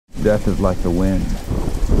Death is like the wind,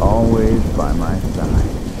 always by my side.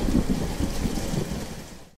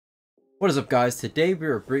 What is up, guys? Today we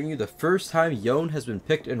are bringing you the first time Yone has been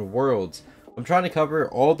picked in Worlds. I'm trying to cover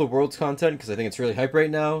all the Worlds content because I think it's really hype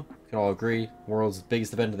right now. We can all agree, Worlds is the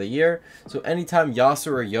biggest event of the year. So anytime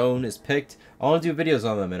Yasuo or Yone is picked, I want to do videos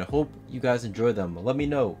on them and I hope you guys enjoy them. Let me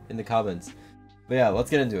know in the comments. But yeah,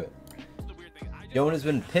 let's get into it. Yone has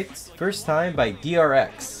been picked first time by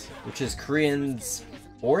DRX, which is Korean's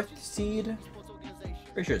 4th seed?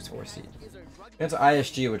 Pretty sure it's 4th seed. It's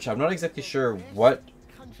ISG, which I'm not exactly sure what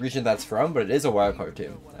region that's from, but it is a wildcard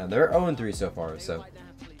team. And they're 0-3 so far, so.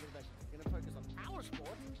 Let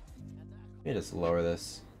me just lower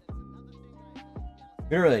this.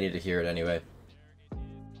 We don't really need to hear it anyway.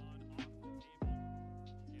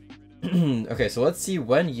 Okay, so let's see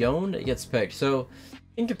when Yone gets picked. So,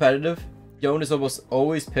 in competitive, Yone is almost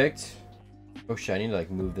always picked. Oh shit, I need to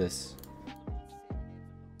like move this.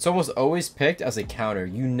 It's almost always picked as a counter.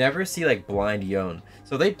 You never see like blind Yone.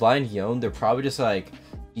 So if they blind Yone, they're probably just like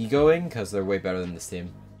egoing because they're way better than this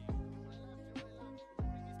team.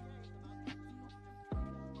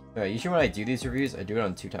 Alright, usually when I do these reviews, I do it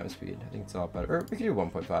on 2x speed. I think it's a lot better. Or we can do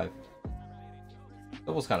 1.5.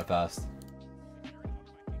 Double's kind of fast.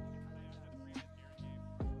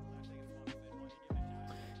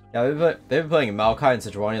 Yeah, they've been playing Maokai and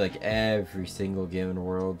Sejuani like every single game in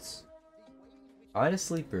Worlds. Kind of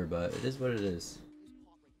sleeper, but it is what it is.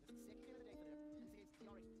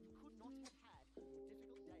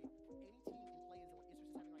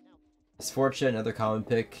 Misfortune, another common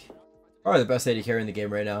pick. Probably the best AD carry in the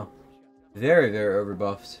game right now. Very, very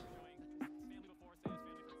overbuffed.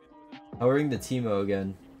 Powering the Teemo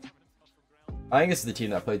again. I think this is the team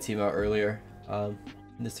that played Teemo earlier in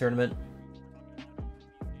this tournament.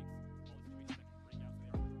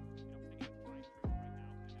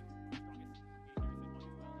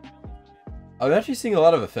 I'm actually seeing a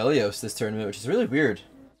lot of Aphelios this tournament, which is really weird.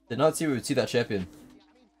 Did not see we would see that champion.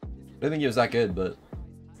 I didn't think he was that good, but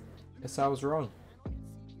guess I was wrong.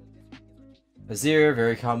 Azir,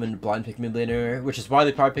 very common blind pick mid laner, which is why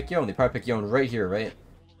they probably pick Yone. They probably pick Yone right here, right?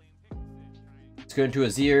 Let's go into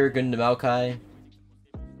Azir, go into Maokai.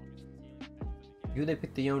 Who they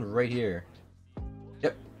pick the Yone right here?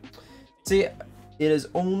 Yep. See, it is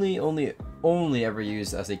only ever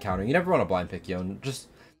used as a counter. You never want to blind pick Yone.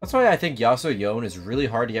 That's why I think Yasuo Yone is really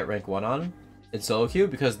hard to get rank 1 on in solo queue,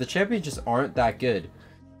 because the champions just aren't that good.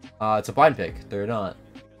 It's a blind pick. They're not.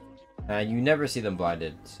 And you never see them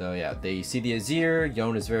blinded. So yeah, they see the Azir.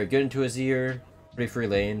 Yone is very good into Azir. Pretty free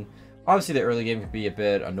lane. Obviously the early game can be a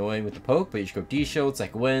bit annoying with the poke, but you just go D-shields,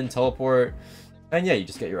 like win, teleport. And yeah, you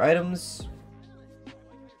just get your items.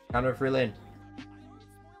 Counter free lane.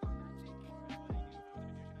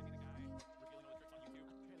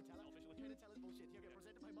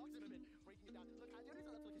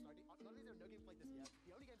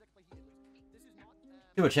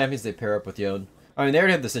 See what champions they pair up with Yone. I mean, they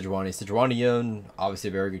already have the Sejuani. Sejuani Yone, obviously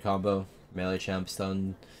a very good combo. Melee champ,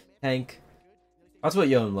 stun, tank. That's what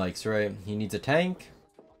Yone likes, right? He needs a tank,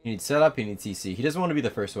 he needs setup, he needs CC. He doesn't want to be the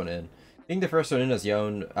first one in. Being the first one in as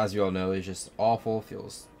Yone, as you all know, is just awful.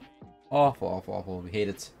 Feels awful, awful, awful. We hate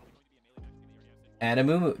it. And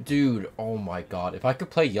Amumu, dude, oh my god. If I could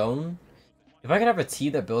play Yone, if I could have a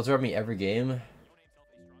team that builds around me every game,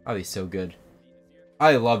 that'd be so good.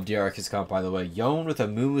 I love DRX's comp, by the way. Yone with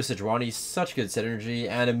Amumu Sejuani, such good synergy,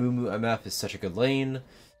 and Amumu MF is such a good lane.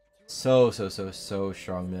 So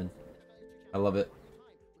strong, man. I love it.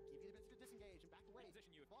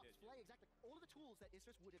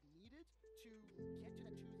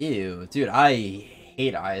 Ew, dude, I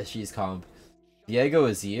hate ISG's comp. Diego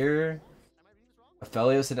Azir,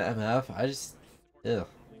 Aphelios and MF, I just, ew.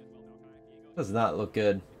 Does not look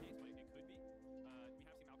good.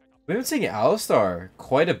 We've been seeing Alistar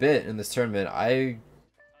quite a bit in this tournament. I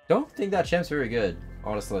don't think that champ's very good,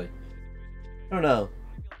 honestly. I don't know.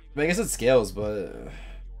 I mean, I guess it scales, but...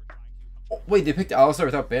 Oh, wait, they picked Alistar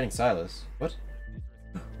without banning Sylas. What?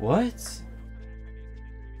 What?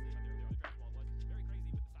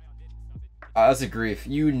 That's a grief.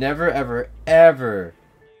 You never, ever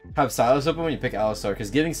have Sylas open when you pick Alistar,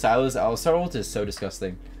 because giving Sylas Alistar ult is so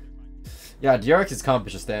disgusting. Yeah, DRX's comp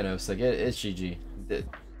is just Thanos. Like, it's GG.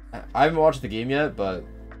 I haven't watched the game yet, but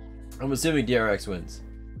I'm assuming DRX wins.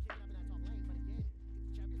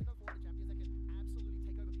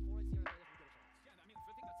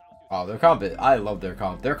 Oh, their comp is, I love their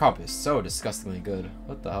comp. Their comp is so disgustingly good.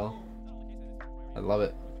 What the hell? I love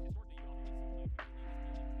it.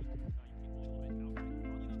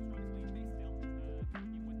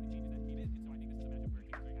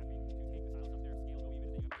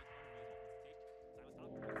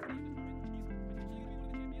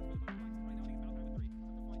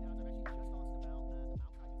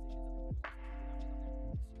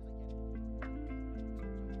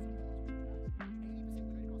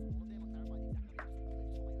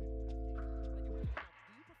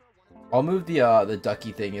 I'll move the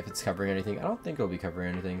ducky thing if it's covering anything. I don't think it'll be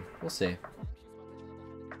covering anything. We'll see.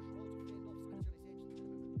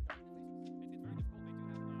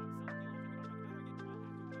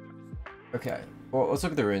 Okay, well, let's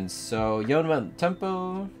look at the runes. So, Yone went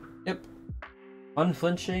tempo. Yep.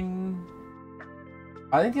 Unflinching.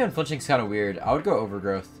 I think the unflinching's kind of weird. I would go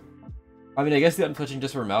overgrowth. I mean, I guess the unflinching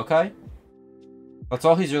just for Maokai. That's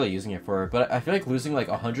all he's really using it for. But I feel like losing like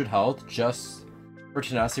 100 health just for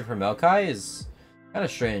tenacity for Maokai is kind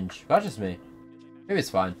of strange. That's just me. Maybe it's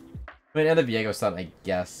fine. I mean, and the Viego stun, I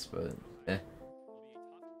guess, but eh.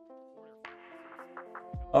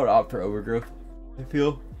 I would opt for overgrowth. I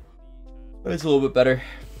feel. It's a little bit better.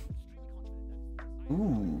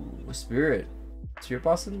 Ooh, Spirit. Spirit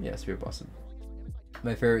Blossom? Yeah, Spirit Blossom.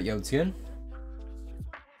 My favorite Yone skin.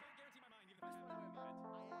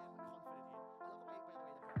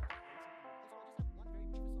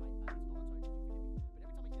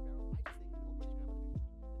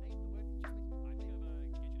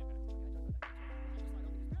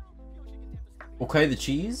 Okay, the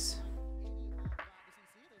cheese.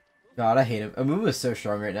 God, I hate him. Amumu is so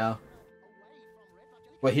strong right now.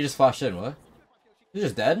 Wait, he just flashed in, what? He's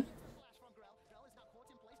just dead?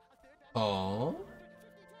 Oh.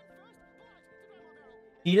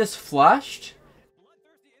 He just flashed,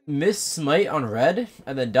 missed smite on red,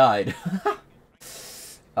 and then died.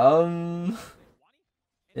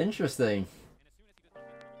 Interesting.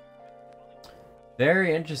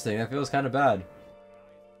 Very interesting. That feels kind of bad.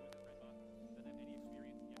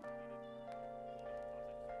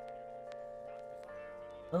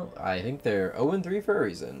 Oh, I think they're 0-3 for a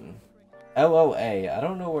reason. LOA. I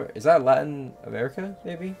don't know where. Is that Latin America,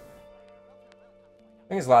 maybe? I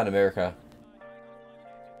think it's Latin America.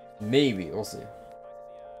 Maybe. We'll see.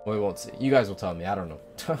 Well, we won't see. You guys will tell me. I don't know.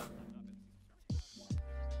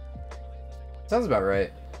 Sounds about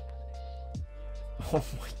right. Oh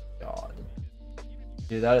my god.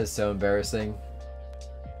 Dude, that is so embarrassing.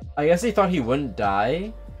 I guess he thought he wouldn't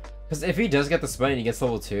die. Because if he does get the smite and he gets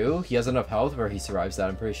level 2, he has enough health where he survives that,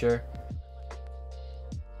 I'm pretty sure.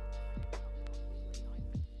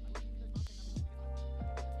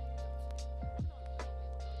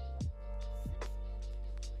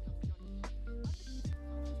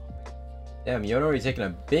 Damn, Yone already taking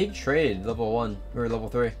a big trade level 1, or level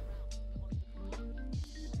 3.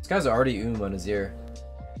 This guy's already on his ear.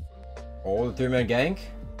 Oh, the 3-man gank.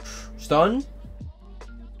 Stun.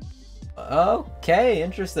 Okay,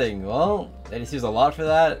 interesting. Well, they just used a lot for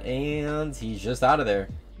that, and he's just out of there.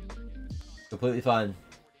 Completely fine.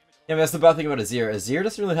 Yeah, that's the bad thing about Azir. Azir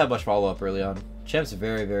doesn't really have much follow-up early on. Champ's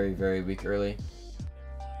very, very, very weak early.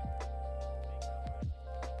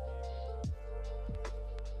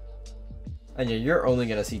 And yeah, you're only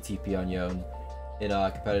gonna see TP on Yone in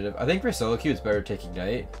competitive. I think for solo queue, it's better taking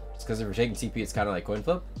Ignite. It's because if you're taking TP, it's kind of like coin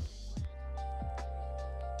flip.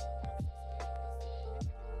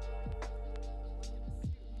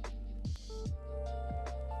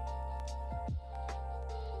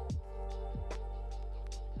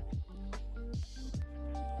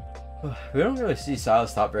 We don't really see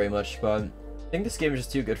Silas top very much, but I think this game is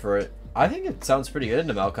just too good for it. I think it sounds pretty good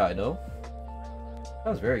into Maokai, no?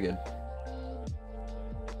 Sounds very good.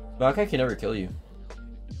 Vaank can never kill you.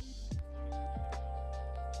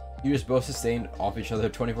 You just both sustain off each other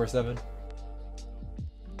 24/7.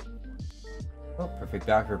 Oh, perfect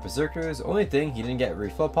back for Berserkers. Only thing, he didn't get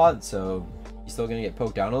refill pot, so he's still gonna get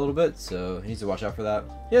poked down a little bit, so he needs to watch out for that.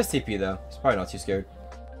 He has TP though. He's probably not too scared.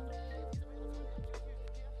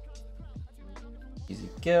 Easy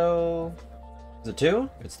kill. Is it 2?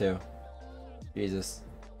 It's 2. Jesus.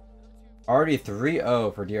 Already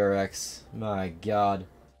 3-0 for DRX. My god.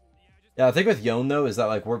 Yeah, the thing with Yone though is that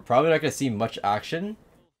like we're probably not gonna see much action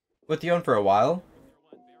with Yone for a while.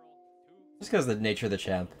 Just because of the nature of the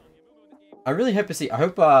champ. I'm really happy to see. I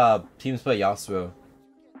hope teams play Yasuo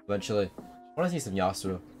eventually. I want to see some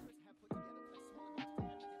Yasuo.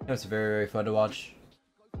 That's very, very fun to watch.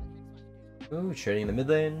 Ooh, trading in the mid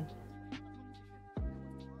lane.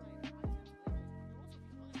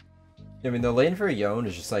 I mean, the lane for Yone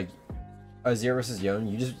is just like Azir versus Yone.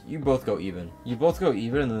 You both go even. You both go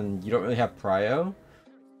even, and then you don't really have prio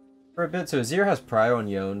for a bit. So Azir has prio on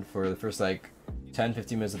Yone for the first like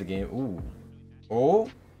 10-15 minutes of the game. Ooh.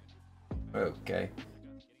 Oh. Okay.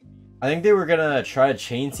 I think they were gonna try to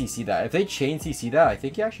chain CC that. If they chain CC that, I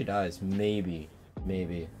think he actually dies. Maybe.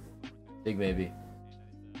 Maybe. Big maybe.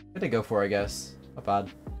 Good to go for, I guess. Not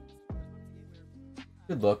bad.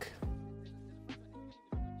 Good look.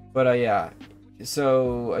 But yeah,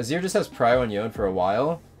 so Azir just has prio on Yone for a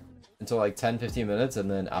while, until like 10-15 minutes,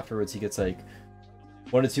 and then afterwards he gets like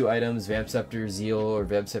 1 to 2 items, Vamp Scepter, Zeal, or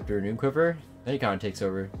Vamp Scepter, Noon Quiver, then he kind of takes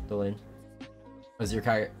over the lane. Because you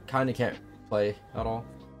kind of can't play at all.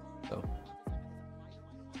 So.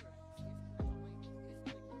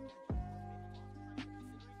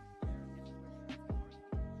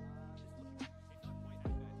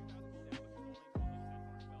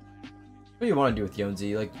 What do you want to do with Yone?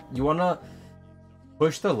 Like, you want to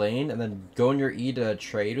push the lane and then go in your E to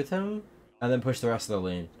trade with him, and then push the rest of the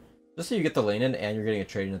lane. Just so you get the lane in and you're getting a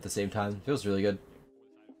trade in at the same time. Feels really good.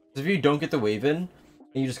 If you don't get the wave in, and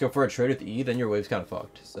you just go for a trade with E, then your wave's kind of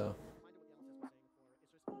fucked, so.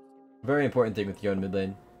 Very important thing with Yone mid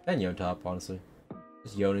lane. And Yone top, honestly.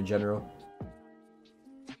 Just Yone in general.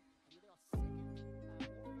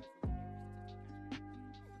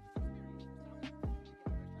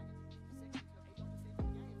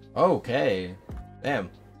 Okay. Damn.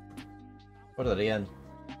 What is that again?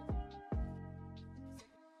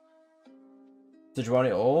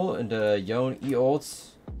 Sejuani ult into Yone E ults.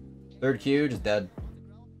 3rd Q, just dead.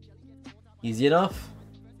 Easy enough.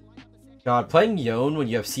 God, playing Yone when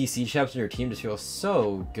you have CC champs on your team just feels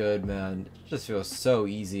so good, man. It just feels so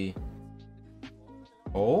easy.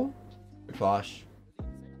 Oh? Good flash.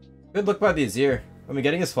 Good look by the Azir. I mean,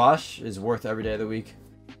 getting his flash is worth every day of the week.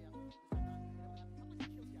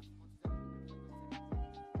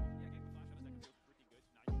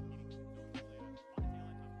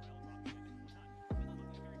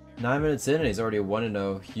 Nine minutes in and he's already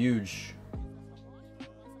 1-0. Huge.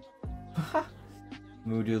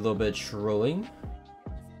 We'll do a little bit of trolling.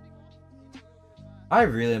 I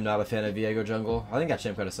really am not a fan of Viego jungle. I think that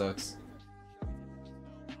champ kind of sucks.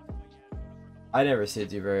 I never see it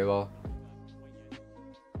do very well.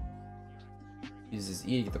 Uses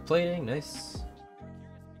E to get the plating. Nice.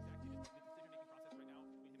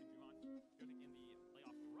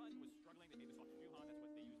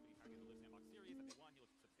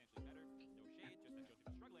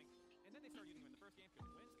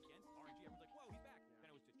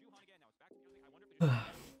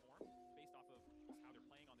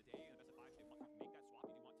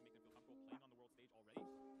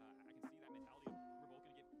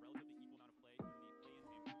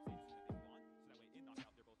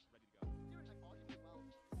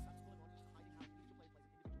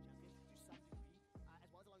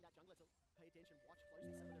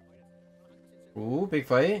 Ooh, big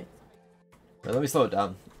fight. Right, let me slow it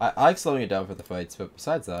down. I like slowing it down for the fights, but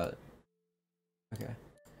besides that... Okay.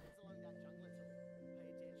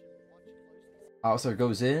 So it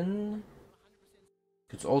goes in.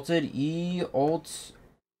 Gets ulted. E ult.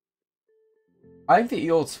 I think the E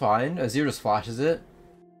ult's fine. Azir just flashes it.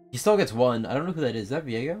 He still gets 1. I don't know who that is. Is that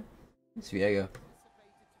Viego? It's Viego.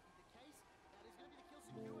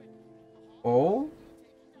 Oh.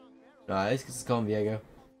 Nice. Gets to call him Viego.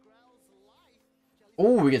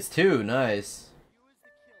 Oh, he gets 2. Nice.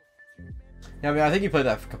 Yeah, I mean, I think he played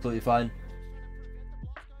that completely fine.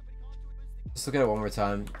 Let's look at it one more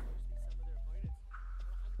time.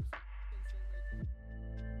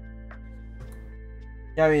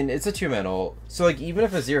 Yeah, I mean, it's a 2-man ult. So, like, even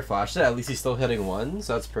if Azir flashed it, at least he's still hitting 1,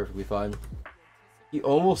 so that's perfectly fine. He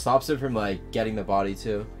almost stops him from, like, getting the body,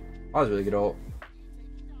 too. That was a really good ult.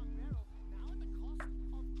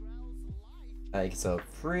 Like, it's a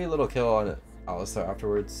free little kill on Alistar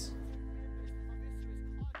afterwards.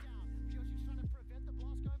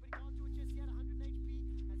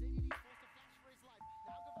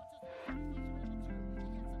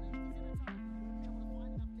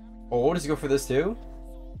 Oh, does he go for this too?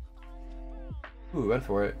 Ooh, went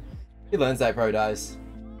for it. He lands that, probably dies.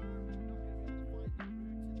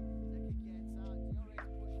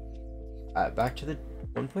 Alright, back to the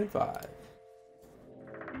 1.5.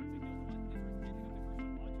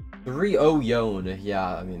 3-0 Yone.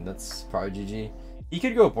 Yeah, I mean, that's probably GG. He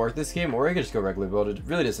could go Bork this game, or he could just go regular build. It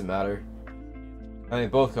really doesn't matter. I mean,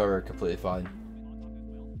 both are completely fine.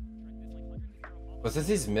 But since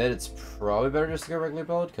he's mid, it's probably better just to go regular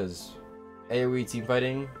build, because AoE team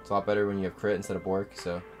fighting, it's a lot better when you have crit instead of Bork,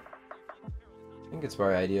 so I think it's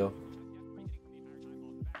probably ideal.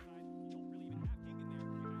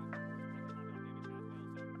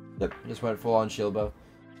 Yep, just went full on shield bow.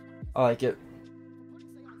 I like it.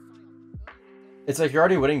 It's like you're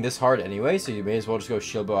already winning this hard anyway, so you may as well just go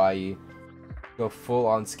shield bow, i.e. go full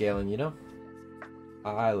on scaling, you know?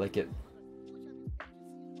 I like it.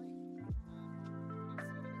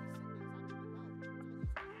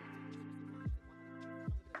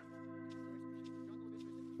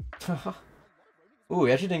 Ooh,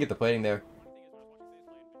 he actually didn't get the plating there.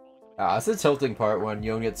 That's the tilting part when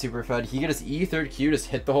Yone gets super fed. He gets E 3rd Q, just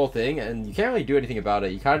hit the whole thing, and you can't really do anything about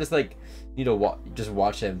it. You kind of just like need to just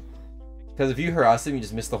watch him. Because if you harass him, you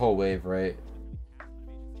just miss the whole wave, right?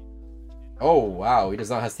 Oh, wow. He does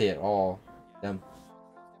not hesitate at all. Damn.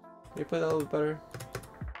 Can you play that a little bit better?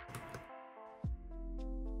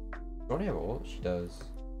 Don't have ult? She does.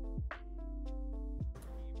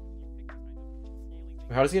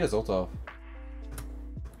 How does he get his ult off?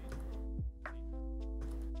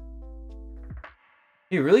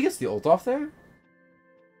 He really gets the ult off there?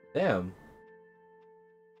 Damn.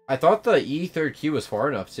 I thought the E third Q was far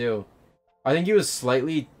enough too. I think he was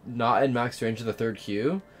slightly not in max range of the third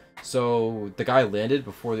Q. So the guy landed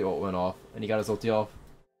before the ult went off and he got his ulti off.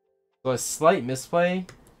 So a slight misplay.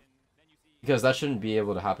 Because that shouldn't be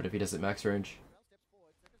able to happen if he doesn't max range.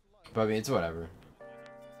 But I mean, it's whatever.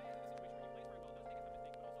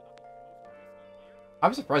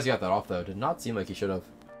 I'm surprised he got that off though. Did not seem like he should have.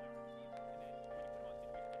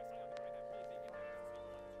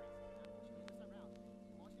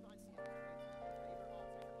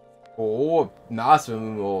 Oh, massive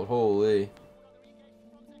moonbolt. Holy.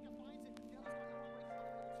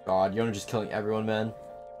 God, Yone just killing everyone, man.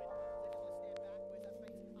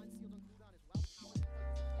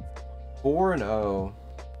 Four and 0.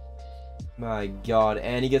 My God,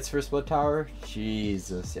 and he gets first blood tower.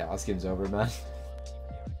 Jesus, yeah, this game's over, man.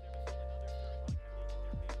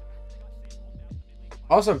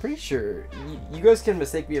 Also, I'm pretty sure you guys can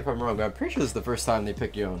mistake me if I'm wrong, but I'm pretty sure this is the first time they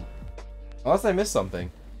picked Yone, unless I missed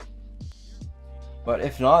something. But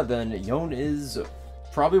if not, then Yone is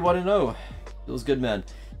probably 1-0. Feels good, man.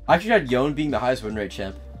 I actually had Yone being the highest win rate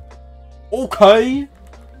champ. Okay.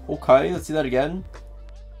 Okay, let's see that again.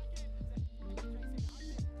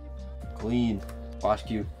 Clean. Flash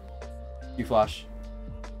Q. Q flash.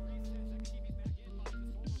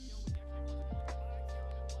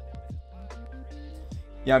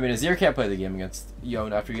 Yeah, I mean, Azir can't play the game against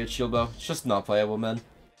Yone after he gets shield bow. It's just not playable, man.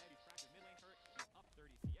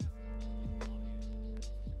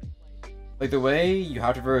 Like, the way you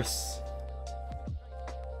have to verse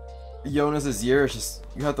Yone as Azir is just,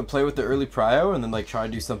 you have to play with the early prio and then, like, try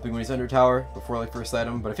to do something when he's under tower before, like, first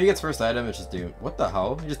item. But if he gets first item, it's just doom. What the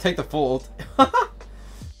hell? You just take the full ult.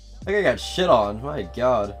 Like, I got shit on. My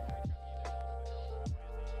God.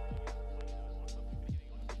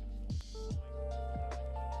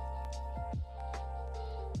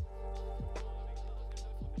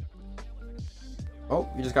 Oh,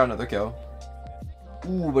 he just got another kill.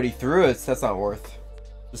 Ooh, but he threw it. That's not worth.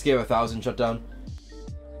 Just gave 1,000 shutdown.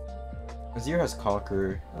 Azir has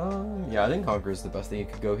Conquer. Yeah, I think Conquer is the best thing you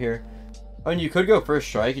could go here. I mean, you could go first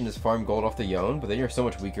strike and just farm gold off the Yone, but then you're so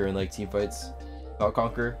much weaker in like team fights without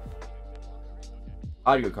Conquer.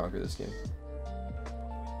 I'd go Conquer this game.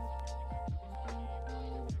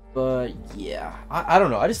 But yeah, I don't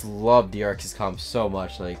know. I just love DRX's comp so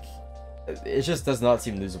much. Like, it just does not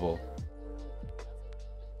seem losable.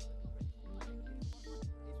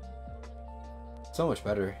 So much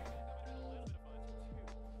better.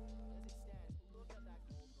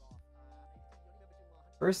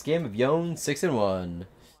 First game of Yone, 6-1.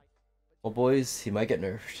 Well, boys, he might get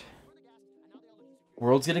nerfed.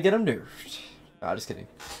 World's gonna get him nerfed. Nah, just kidding.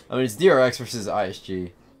 I mean, it's DRX versus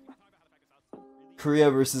ISG.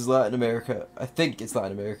 Korea versus Latin America. I think it's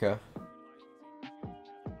Latin America.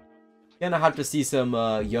 Gonna have to see some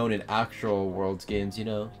Yone in actual Worlds games, you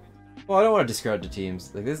know? Well, I don't want to discredit the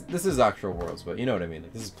teams. Like, this is actual Worlds, but you know what I mean.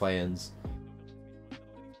 Like, this is play-ins.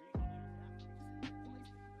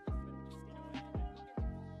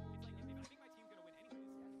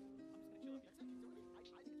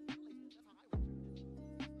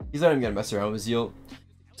 He's not even gonna mess around with Zeal.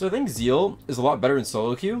 So I think Zeal is a lot better in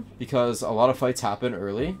solo queue because a lot of fights happen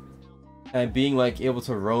early, and being like able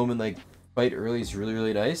to roam and like fight early is really,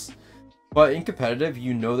 really nice. But in competitive,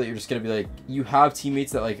 you know that you're just gonna be like, you have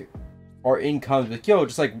teammates that like are in comms, like, yo,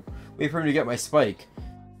 just like wait for him to get my spike.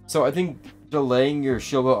 So I think delaying your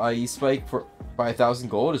Shieldbow IE spike by 1,000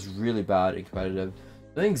 gold is really bad in competitive.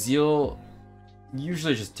 I think Zeal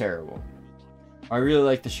usually is just terrible. I really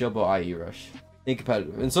like the Shieldbow IE rush in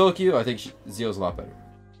competitive. In solo queue, I think Zeal's a lot better.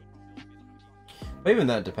 But even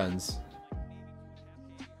that depends.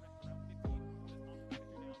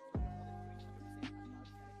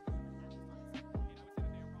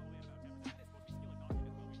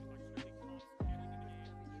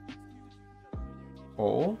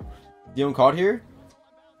 Oh, Yone caught here.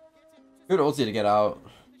 Good ulti to get out.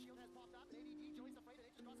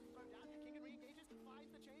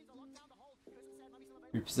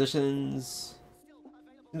 Repositions.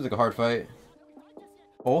 Seems like a hard fight.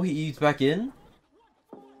 Oh, he eats back in.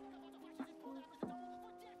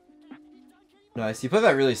 Nice. He played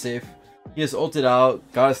that really safe. He just ulted out,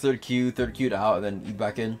 got his third Q'd out, and then eat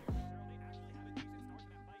back in.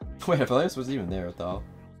 Wait, I feel like this wasn't even there, though.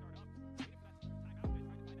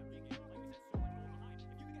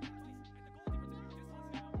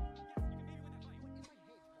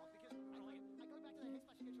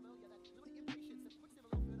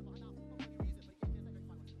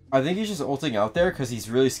 I think he's just ulting out there because he's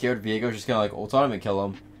really scared Viego's just gonna like ult on him and kill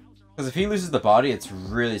him. Because if he loses the body, it's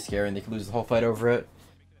really scary and they can lose the whole fight over it.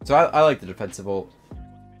 So I like the defensive ult.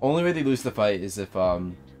 Only way they lose the fight is if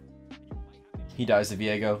he dies to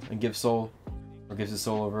Viego and gives soul. Or gives his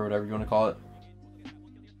soul over, whatever you want to call it.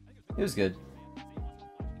 It was good.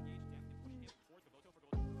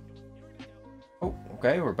 Oh,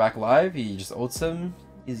 okay, we're back live. He just ults him.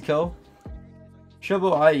 Easy kill.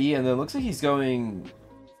 Shobo IE, and then it looks like he's going...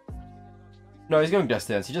 No, he's going Death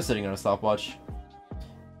Dance. He's just sitting on a stopwatch.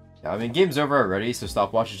 Yeah, I mean, game's over already, so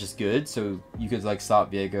stopwatch is just good. So you could, like, stop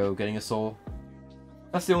Viego getting a soul.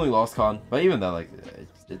 That's the only lost con. But even that, like,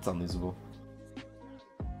 it's unlosable.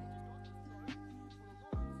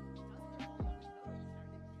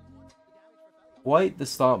 Quite the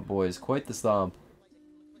stomp, boys. Quite the stomp.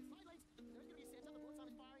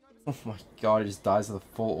 Oh my god, he just dies with a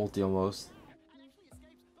full ulti almost.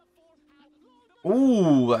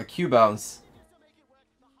 Ooh, that Q bounce.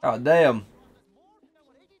 God damn.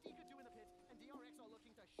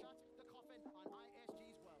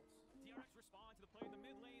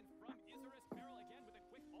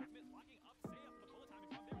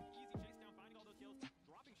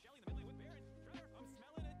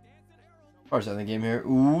 Where's that in the game here?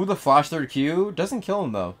 Ooh, the flash third Q. Doesn't kill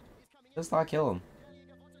him though. Does not kill him.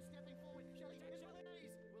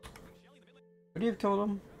 Would he have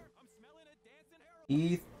killed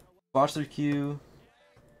him? Flash third Q.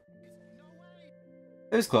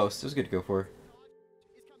 It was close. It was good to go for.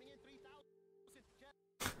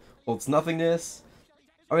 Well, it's nothingness.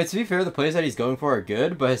 I mean, to be fair, the plays that he's going for are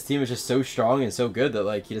good, but his team is just so strong and so good that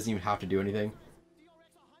like he doesn't even have to do anything.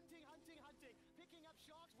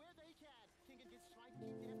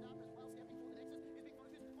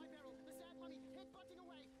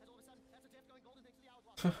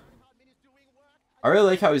 I really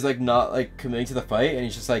like how he's like not like committing to the fight and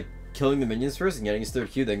he's just like killing the minions first and getting his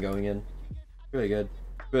third Q then going in. Really good.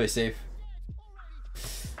 Really safe.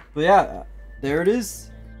 But yeah, there it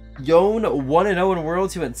is. Yone 1-0 in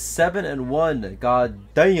Worlds. He went 7-1.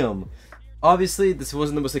 God damn. Obviously, this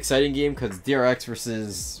wasn't the most exciting game because DRX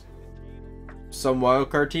versus some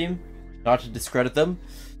wildcard team. Not to discredit them.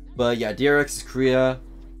 But yeah, DRX is Korea.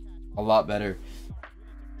 A lot better.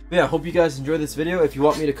 But yeah, I hope you guys enjoyed this video. If you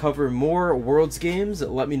want me to cover more Worlds games,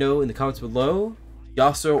 let me know in the comments below.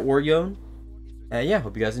 Yasuo or Yone. And yeah,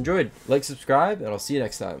 hope you guys enjoyed. Like, subscribe, and I'll see you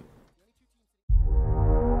next time.